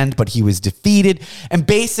stand, but he was defeated. And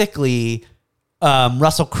basically,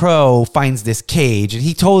 Russell Crowe finds this cage and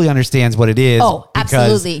he totally understands what it is. Oh,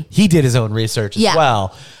 absolutely. He did his own research as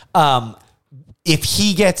well. If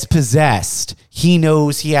he gets possessed, he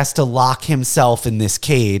knows he has to lock himself in this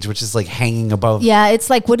cage, which is like hanging above. Yeah, it's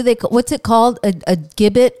like, what's it called? A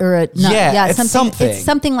gibbet or a... It's something. It's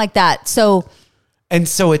something like that. So... And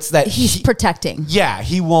so it's that he's protecting. Yeah,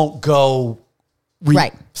 he won't go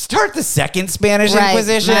start the second Spanish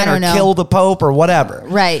Inquisition or kill the Pope or whatever.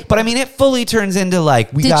 Right. But I mean, it fully turns into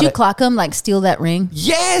like, Did you clock him, like steal that ring?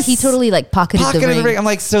 Yes. He totally like pocketed the ring. I'm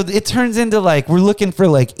like, so it turns into like, we're looking for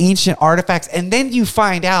like ancient artifacts. And then you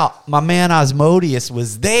find out my man Asmodeus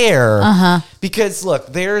was there. Because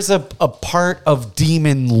look, there's a part of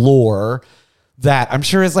demon lore that I'm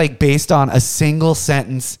sure is like based on a single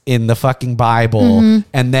sentence in the fucking Bible.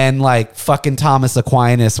 And then like fucking Thomas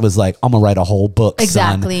Aquinas was like, I'm gonna write a whole book,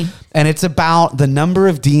 exactly. son. And it's about the number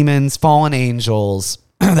of demons, fallen angels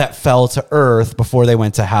that fell to earth before they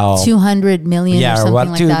went to hell. 200 million or something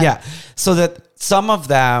like that. Yeah. So that some of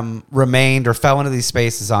them remained or fell into these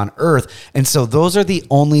spaces on earth. And so those are the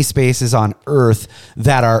only spaces on earth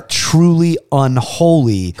that are truly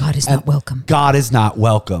unholy. God is not welcome. God is not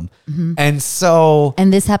welcome. And so...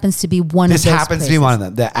 And this happens to be one of those This happens to be one of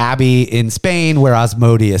them. The abbey in Spain where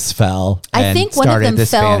Asmodeus fell. I think one of them fell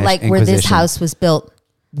Spanish like where this house was built.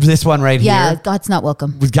 This one right here? Yeah, God's not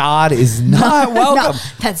welcome. God is not welcome. No,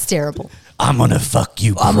 that's terrible. I'm going to fuck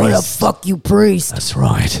you, priest. I'm going to fuck you, priest. That's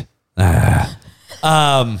right.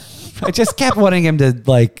 I just kept wanting him to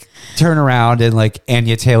like turn around and like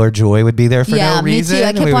Anya Taylor-Joy would be there for no reason. Me too.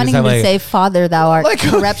 I kept wanting him to say, Father, thou art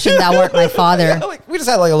corruption, thou art my father. Yeah, like, we just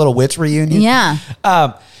had like a little witch reunion. Yeah.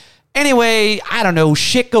 Anyway, I don't know.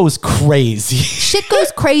 Shit goes crazy. Shit goes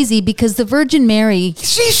crazy because the Virgin Mary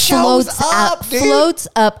floats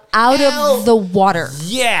up out of the water.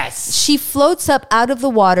 Yes. She floats up out of the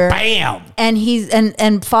water. Bam.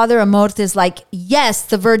 And Father Amort is like, yes,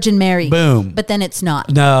 the Virgin Mary. Boom. But then it's not.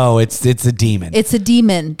 No, it's a demon. It's a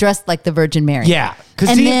demon dressed like the Virgin Mary. Yeah.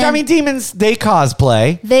 Because demons, they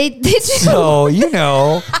cosplay. They do. So, you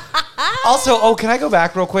know. Also, can I go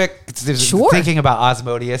back real quick? Sure. Thinking about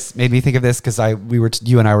Asmodeus made me think of this because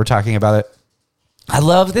you and I were talking about it. I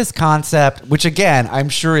love this concept, which again, I'm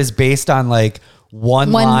sure is based on like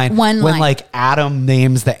one line. When like Adam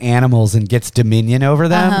names the animals and gets dominion over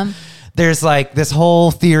them. There's like this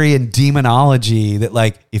whole theory in demonology that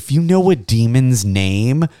like, if you know a demon's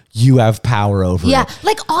name, you have power over it. Yeah.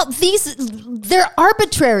 Like all these, they're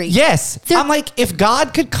arbitrary. Yes. I'm like, if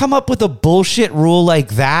God could come up with a bullshit rule like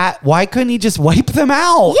that, why couldn't he just wipe them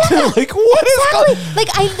out? Yeah. Like, what exactly. is Like,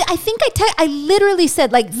 I think I literally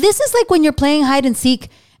said, like, this is like when you're playing hide and seek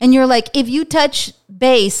and you're like, if you touch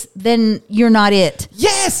base, then you're not it.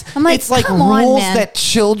 Yes. I'm like, it's like come rules on, that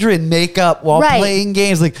children make up while playing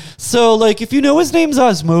games. Like, so like, if you know his name's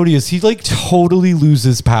Asmodeus, he like totally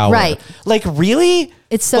loses power. Right. Like, really?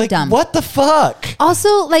 It's so dumb. What the fuck?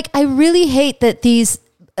 Also, like, I really hate that these,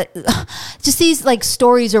 just these like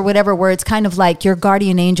stories or whatever, where it's kind of like your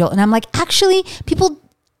guardian angel. And I'm like, actually, people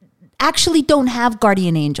actually don't have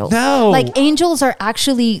guardian angels. No. Like angels are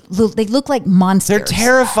actually, they look like monsters. They're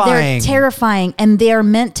terrifying. They're terrifying. And they are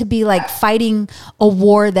meant to be like fighting a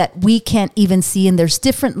war that we can't even see. And there's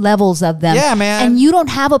different levels of them. Yeah, man. And you don't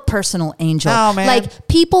have a personal angel. No, man. Like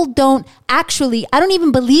people don't actually, I don't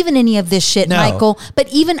even believe in any of this shit, No. Michael.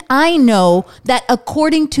 But even I know that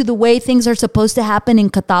according to the way things are supposed to happen in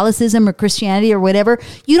Catholicism or Christianity or whatever,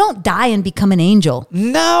 you don't die and become an angel.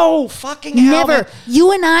 No, fucking hell. Never.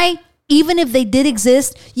 You and I, even if they did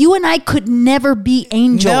exist, you and I could never be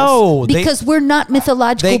angels. No, because we're not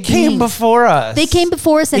mythological They beings. came before us. They came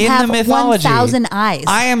before us and in have the mythology. 1,000 eyes.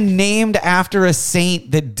 I am named after a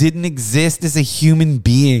saint that didn't exist as a human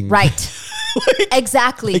being. Right.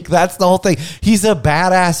 Exactly. Like, that's the whole thing. He's a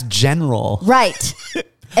badass general. Right.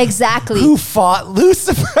 Exactly. Who fought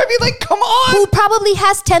Lucifer? I mean, like, come on. Who probably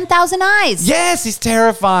has 10,000 eyes. Yes, he's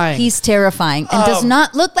terrifying. He's terrifying and does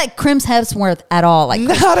not look like Crims Hemsworth at all. Like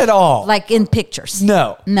not at all. Like in pictures.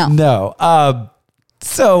 No.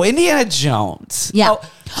 So Indiana Jones. Yeah.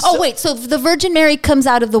 Wait. So the Virgin Mary comes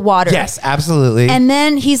out of the water. Yes, absolutely. And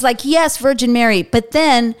then he's like, yes, Virgin Mary. But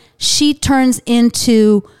then she turns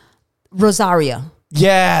into Rosario.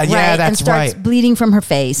 Yeah, right? that's and starts right. bleeding from her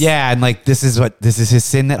face. Yeah, and like this is his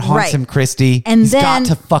sin that haunts him, Christy. And he's then got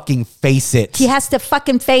to fucking face it. He has to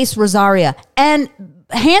fucking face Rosaria. And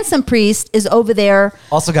handsome priest is over there.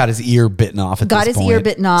 Also got his ear bitten off. Ear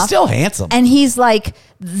bitten off. Still handsome. And he's like,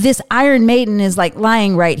 this Iron Maiden is like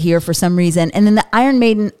lying right here for some reason. And then the Iron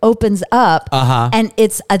Maiden opens up, and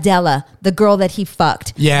it's Adela, the girl that he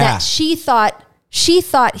fucked. Yeah, that she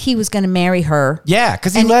thought he was going to marry her. Yeah,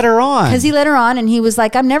 because he let her on. And he was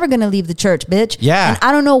like, I'm never going to leave the church, bitch. Yeah. And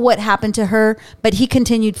I don't know what happened to her, but he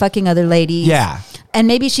continued fucking other ladies. Yeah. And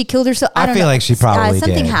maybe she killed herself. I don't feel know. like she probably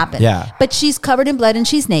something did. happened. Yeah. But she's covered in blood and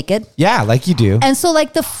she's naked. Yeah, like you do. And so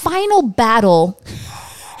like the final battle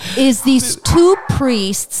is these two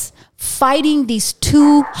priests fighting these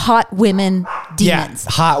two hot women demons.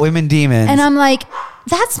 Yeah, hot women demons. And I'm like,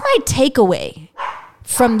 that's my takeaway.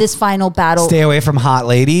 from this final battle. Stay away from hot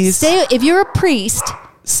ladies. If you're a priest,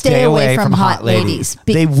 stay away from hot ladies.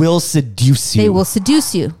 They will seduce you. They will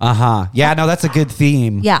seduce you. Yeah, no, that's a good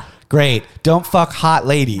theme. Yeah. Great. Don't fuck hot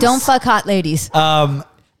ladies. Don't fuck hot ladies.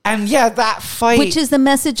 And yeah, that fight, which is the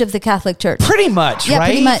message of the Catholic Church. Pretty much, yeah, right?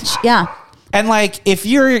 Pretty much, yeah. And like, if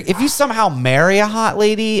you somehow marry a hot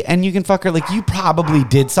lady and you can fuck her, like you probably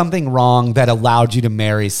did something wrong that allowed you to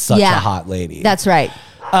marry such a hot lady. That's right.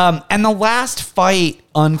 And the last fight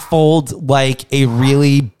unfolds like a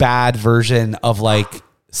really bad version of like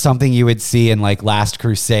something you would see in like Last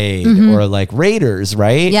Crusade or like Raiders,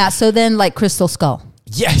 right? Yeah. So then like Crystal Skull.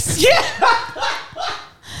 Yes. Yeah.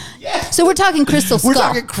 So we're talking Crystal Skull. We're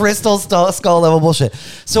talking Crystal Skull level bullshit.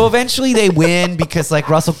 So eventually they win because like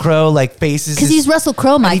Russell Crowe like faces because he's Russell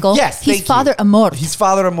Crowe, Michael. He's Father Amort. He's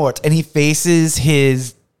Father Amort, and he faces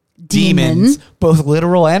his demons, both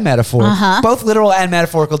literal and metaphorical. Both literal and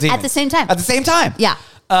metaphorical demons at the same time. At the same time. Yeah.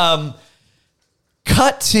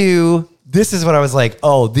 Cut to. This is what I was like,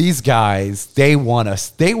 oh, these guys, they want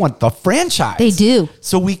us. They want the franchise. They do.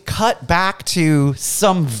 So we cut back to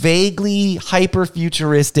some vaguely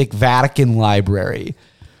hyper-futuristic Vatican library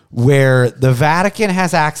where the Vatican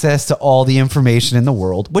has access to all the information in the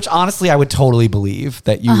world, which honestly, I would totally believe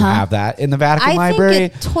that you have that in the Vatican library. I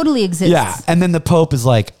think it totally exists. Yeah. And then the Pope is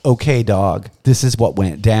like, okay, dog, this is what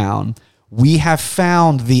went down. We have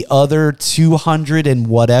found the other 200 and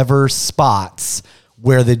whatever spots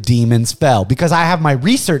where the demons fell, because I have my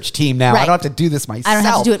research team now. Right. I don't have to do this myself. I don't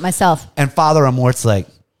have to do it myself. And Father Amort's like,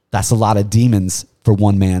 that's a lot of demons for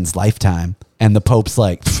one man's lifetime. And the Pope's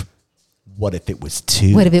like, what if it was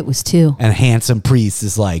 2? What if it was 2? And handsome priest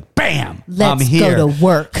is like, bam, I'm here. Let's go to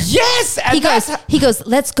work. Yes. And he goes,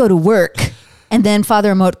 let's go to work. And then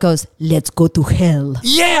Father Amort goes, let's go to hell.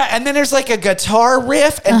 Yeah. And then there's like a guitar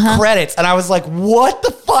riff and credits. And I was like, what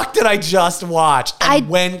the fuck did I just watch? And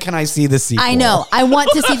when can I see the sequel? I know. I want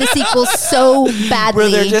to see the sequel so badly. Where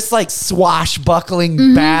they're just like swashbuckling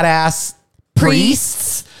badass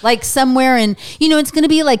priests. Like somewhere in, it's going to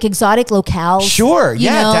be like exotic locales. Sure.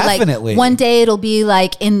 Yeah, definitely. Like one day it'll be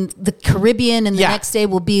like in the Caribbean and the next day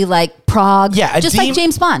will be like Prague. Yeah. Just like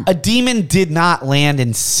James Bond. A demon did not land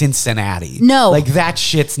in Cincinnati. No. Like that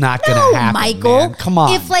shit's not going to happen, Michael. Man. Come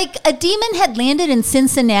on. If like a demon had landed in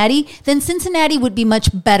Cincinnati, then Cincinnati would be much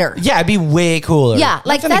better. Yeah, it'd be way cooler. Yeah.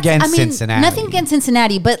 Like nothing against Cincinnati. Nothing against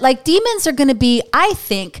Cincinnati, but like demons are going to be, I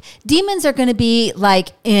think, like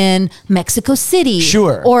in Mexico City.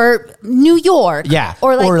 Sure. Or New York. Yeah.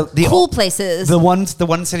 Or like cool places. The one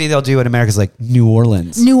city they'll do in America is like New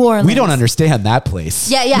Orleans. New Orleans. We don't understand that place.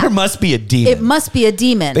 Yeah, yeah. There must be a demon. It must be a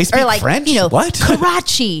demon. They speak or like, French? What?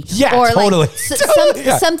 Karachi. Yeah, or totally.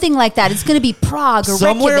 Like something like that. It's going to be Prague or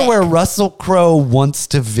somewhere Reykjavik. Where Russell Crowe wants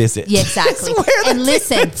to visit. Yeah, exactly. And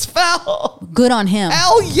listen, fell. Good on him.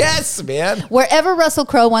 Hell yes, man. Wherever Russell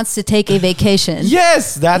Crowe wants to take a vacation.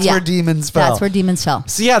 Yes, that's where demons fell. That's where demons fell.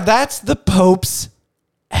 So yeah, that's the Pope's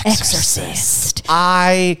Exorcist.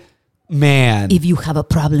 If you have a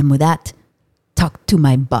problem with that, talk to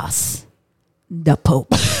my boss, the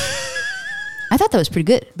Pope. I thought that was pretty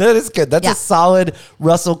good. That is good. That's a solid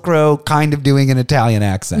Russell Crowe kind of doing an Italian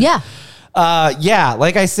accent. Yeah.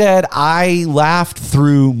 Like I said, I laughed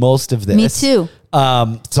through most of this. Me too.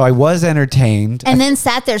 So I was entertained. And then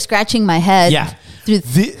sat there scratching my head. Yeah.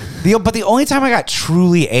 But the only time I got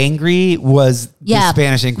truly angry was the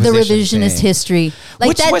Spanish Inquisition. The revisionist history.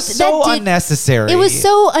 Which was so unnecessary. It was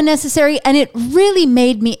so unnecessary, and it really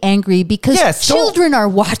made me angry because children are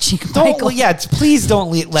watching, Michael. Please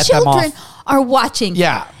don't let them off. Children are watching.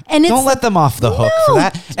 Yeah. And don't let them off the hook for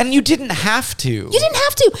that. And you didn't have to. You didn't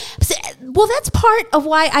have to. Well, that's part of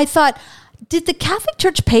why I thought, did the Catholic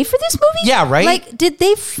Church pay for this movie? Yeah, right. Like, did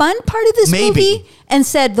they fund part of this movie and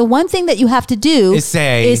said the one thing that you have to do is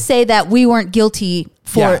say that we weren't guilty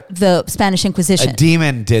for the Spanish Inquisition? A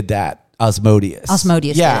demon did that. Asmodeus.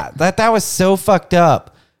 Yeah, did it. that was so fucked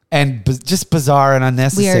up and just bizarre and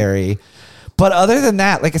unnecessary. Weird. But other than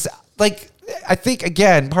that, like I said, I think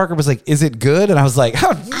again, Parker was like, "Is it good?" And I was like,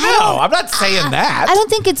 "Oh no, I'm not saying that. I don't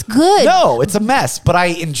think it's good. No, it's a mess." But I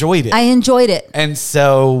enjoyed it. And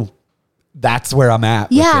so that's where I'm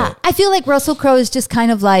at. Yeah, with it. I feel like Russell Crowe is just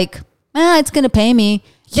kind of like, it's going to pay me.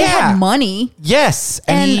 They have money. Yes,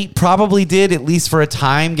 and he probably did, at least for a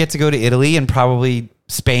time, get to go to Italy and probably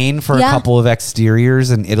Spain for a couple of exteriors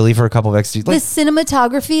and Italy for a couple of exteriors. The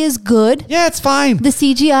cinematography is good. Yeah, it's fine. The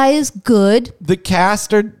CGI is good. The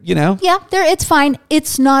cast are, Yeah, it's fine.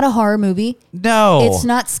 It's not a horror movie. No. It's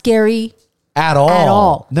not scary. At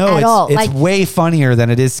all. No, it's like, way funnier than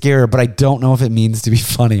it is scary, but I don't know if it means to be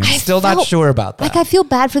funny. I'm still not sure about that. Like, I feel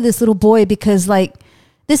bad for this little boy because, like,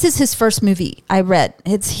 This is his first movie. I read.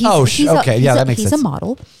 He's okay. Yeah, that makes sense. He's a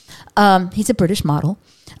model. He's a British model.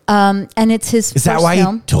 And it's his Is first that why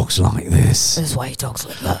film. he talks like this? That's why he talks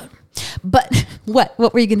like that. But what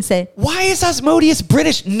were you going to say? Why is Asmodeus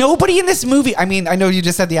British? Nobody in this movie. I mean, I know you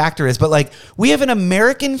just said the actor is, but like we have an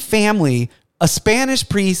American family, a Spanish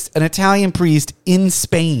priest, an Italian priest in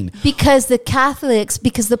Spain. Because the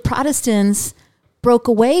Protestants broke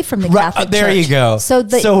away from the Catholic Church. There you go. So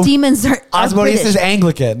demons are Osmodeus British. is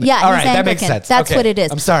Anglican. Yeah, all right, Anglican. that makes sense. That's what it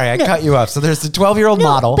is. I'm sorry, I cut you off. So there's the 12-year-old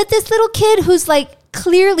model. But this little kid who's like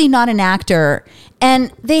clearly not an actor,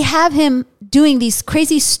 and they have him doing these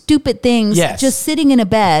crazy, stupid things, just sitting in a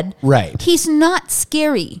bed. Right. He's not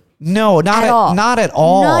scary. No, not at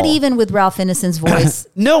all. Not even with Ralph Ineson's voice.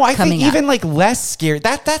 No, I think even up. like less scary.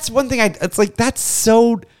 That's one thing. It's like that's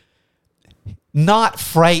so not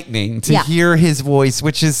frightening to hear his voice,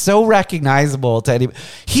 which is so recognizable to anybody.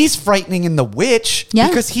 He's frightening in The Witch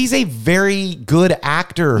because he's a very good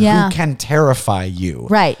actor who can terrify you.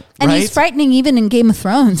 Right. And he's frightening even in Game of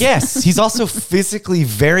Thrones. Yes. He's also physically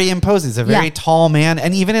very imposing. He's a very tall man.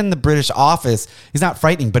 And even in the British Office, he's not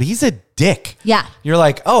frightening, but he's a dick. Yeah. You're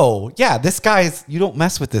like, oh, yeah, you don't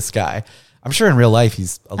mess with this guy. I'm sure in real life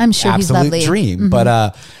he's absolute he's lovely. dream. Mm-hmm.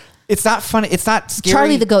 But it's not funny. It's not scary.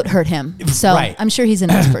 Charlie the Goat hurt him. So I'm sure he's a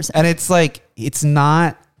nice person. And it's like, it's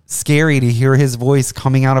not scary to hear his voice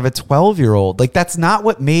coming out of a 12-year-old. Like, that's not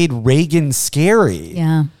what made Reagan scary.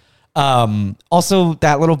 Yeah. Also,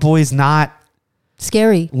 that little boy's not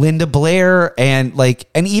scary. Linda Blair, and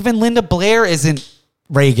even Linda Blair isn't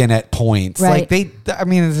Reagan at points. Right.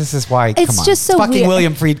 This is why. It's just so fucking weird.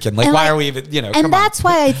 William Friedkin. Like, why are we even? And that's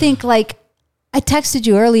why I think, like, I texted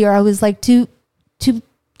you earlier. I was like, do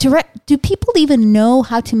people even know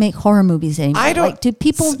how to make horror movies anymore? I don't. Like, do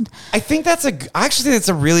people? I think that's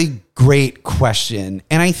a really great question,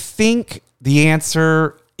 and I think the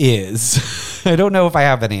answer is I don't know if I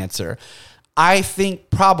have an answer. I think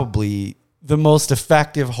probably the most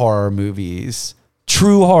effective horror movies,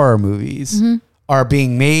 true horror movies, are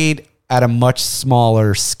being made at a much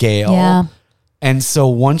smaller scale. Yeah. And so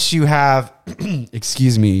once you have,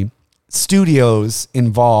 studios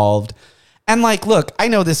involved. And look, I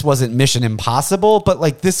know this wasn't Mission Impossible,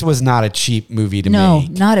 but this was not a cheap movie to make. No,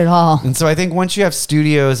 not at all. And so I think once you have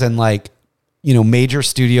studios and major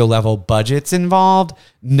studio level budgets involved,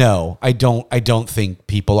 no, I don't think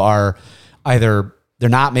people are either they're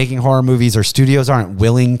not making horror movies or studios aren't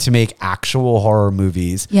willing to make actual horror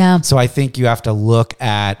movies. Yeah. So I think you have to look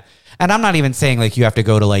at, and I'm not even saying you have to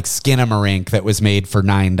go to Skinamarink that was made for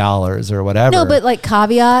 $9 or whatever. No, but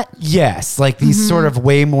Caveat. Yes. These sort of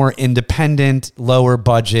way more independent, lower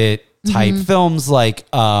budget type films. While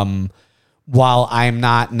I'm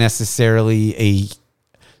not necessarily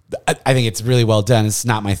I think it's really well done. It's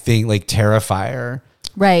not my thing. Terrifier.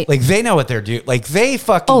 Right. They know what they're doing.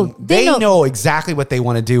 They know exactly what they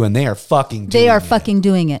want to do, and they are fucking doing it. They are fucking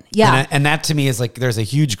doing it. Yeah. And that to me is there's a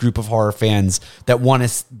huge group of horror fans that want to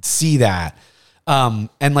see that. And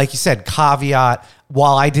like you said, Caveat,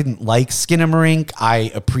 while I didn't like Skinamarink,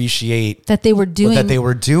 I appreciate that they were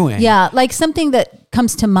doing. Yeah. Something that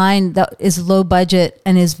comes to mind that is low budget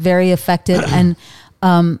and is very effective and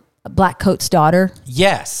Black Coat's Daughter.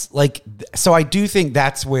 Yes. So I do think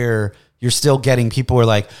that's where you're still getting people who are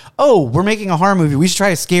like, oh, we're making a horror movie, we should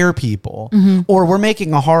try to scare people. Or we're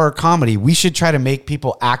making a horror comedy, we should try to make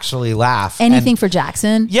people actually laugh. Anything for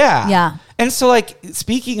Jackson. Yeah. Yeah. And so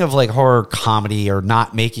speaking of horror comedy or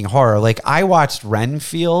not making horror, I watched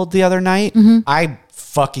Renfield the other night. I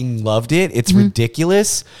fucking loved it. It's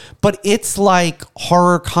ridiculous, but it's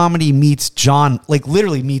horror comedy meets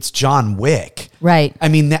literally meets John Wick. Right. I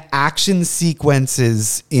mean, the action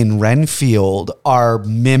sequences in Renfield are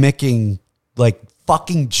mimicking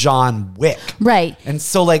fucking John Wick. Right. And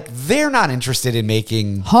so they're not interested in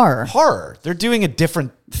making horror. They're doing a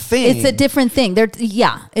different thing. It's a different thing. But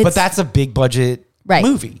that's a big budget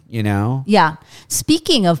movie, Yeah.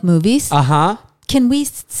 Speaking of movies, can we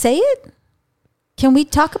say it? Can we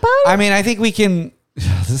talk about it? I mean, I think we can.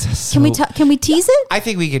 Can we tease it? I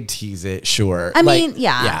think we could tease it. Sure. I mean,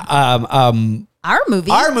 yeah. Yeah. Our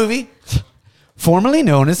movie, formerly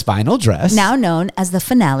known as Final Dress, now known as the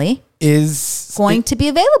finale, is going to be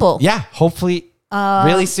available. Yeah, hopefully,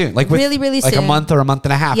 really soon. Really soon, a month or a month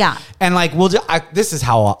and a half. Yeah. And this is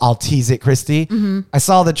how I'll tease it, Christy. I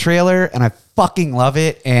saw the trailer and I fucking love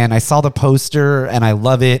it, and I saw the poster and I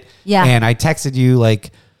love it. Yeah. And I texted you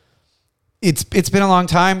It's been a long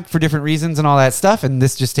time for different reasons and all that stuff, and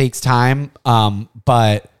this just takes time.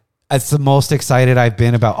 But it's the most excited I've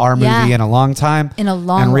been about our movie in a long time.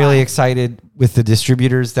 And really excited with the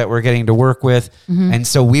distributors that we're getting to work with. And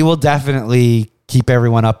so we will definitely keep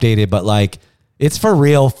everyone updated, but like it's for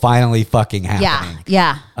real finally fucking happening.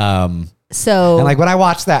 Yeah. So and like when I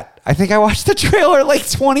watched that, I think I watched the trailer like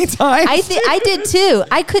 20 times. I did too.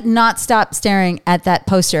 I could not stop staring at that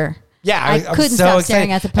poster. Yeah, I couldn't stop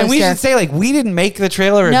staring at the poster. And we should say, like, we didn't make the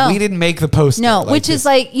trailer and we didn't make the poster. No, like, which is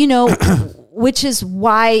like, you know, which is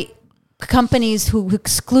why companies who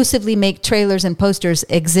exclusively make trailers and posters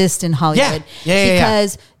exist in Hollywood.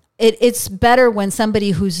 Because it's better when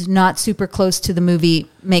somebody who's not super close to the movie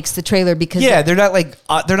makes the trailer because they're not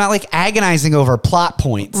like agonizing over plot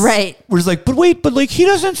points, right? Where it's like, but like he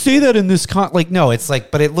doesn't say that in this like no, it's like,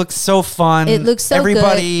 but it looks so fun. It looks so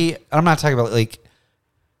everybody. Good. I'm not talking about like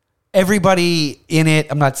everybody in it.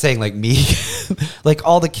 I'm not saying like me, like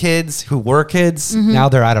all the kids who were kids now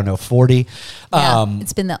they're I don't know 40. Yeah,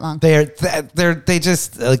 it's been that long. They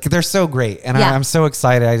just like they're so great, and I'm so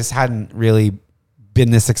excited. I just hadn't really been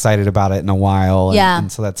this excited about it in a while. And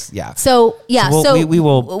so that's So we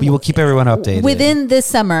will keep everyone updated within this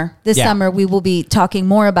summer. Summer we will be talking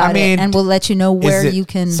more about it, and we'll let you know where you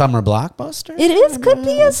can. Summer blockbuster. Could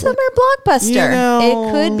be a summer blockbuster.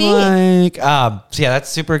 It could be. Like, so that's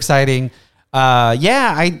super exciting. Like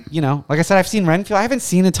I said, I've seen Renfield. I haven't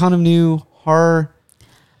seen a ton of new horror.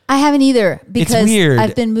 I haven't either because it's weird.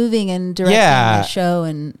 I've been moving and directing my show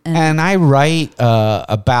and I write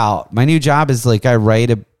about my new job is like I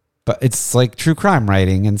write but it's like true crime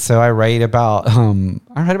writing, and so I write about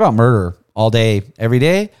murder all day every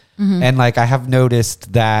day, and like I have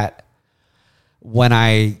noticed that when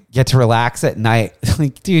I get to relax at night,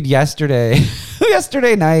 like dude, yesterday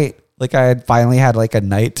night, like I had finally had like a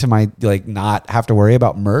night to my like not have to worry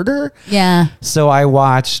about murder. Yeah. So I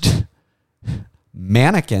watched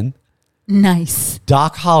Mannequin, nice,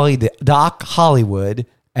 Doc Hollywood,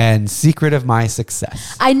 and Secret of My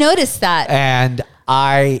Success. I noticed that, and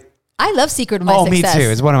I love Secret of My Success. Me too.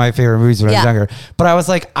 It's one of my favorite movies when I was younger. But I was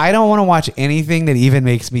like, I don't want to watch anything that even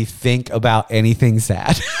makes me think about anything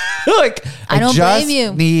sad. Like I don't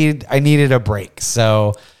blame you. I needed a break.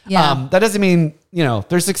 So that doesn't mean,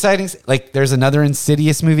 there's exciting, like there's another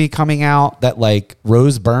Insidious movie coming out that like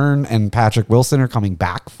Rose Byrne and Patrick Wilson are coming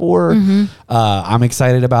back for. I'm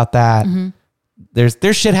excited about that.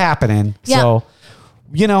 There's shit happening. So,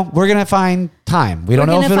 we're going to find time. We don't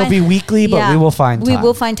know if it'll be weekly, but we will find time. We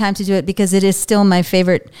will find time to do it because it is still my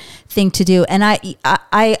favorite thing to do. And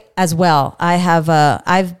I as well,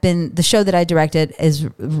 the show that I directed is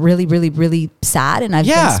really, really, really sad. And I've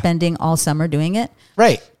been spending all summer doing it.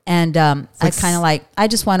 Right. And I kind of I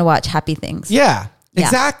just want to watch happy things. Yeah,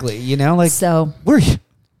 exactly. So we're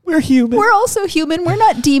human. We're also human. We're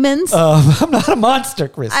not demons. I'm not a monster,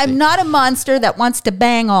 Christy. I'm not a monster that wants to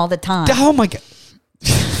bang all the time. Oh my God.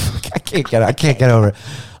 I can't get over it.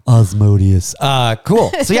 Osmodeus.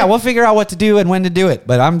 Cool. So we'll figure out what to do and when to do it.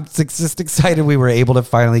 But I'm just excited we were able to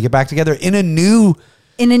finally get back together in a new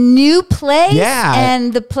place. Yeah.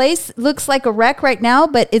 And the place looks like a wreck right now,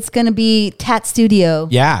 but it's going to be Tat Studio.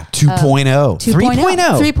 Yeah. 2.0.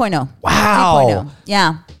 3.0. 3.0. Wow. 3.0.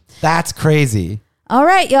 Yeah. That's crazy. All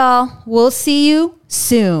right, y'all. We'll see you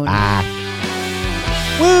soon.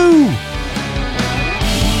 Woo.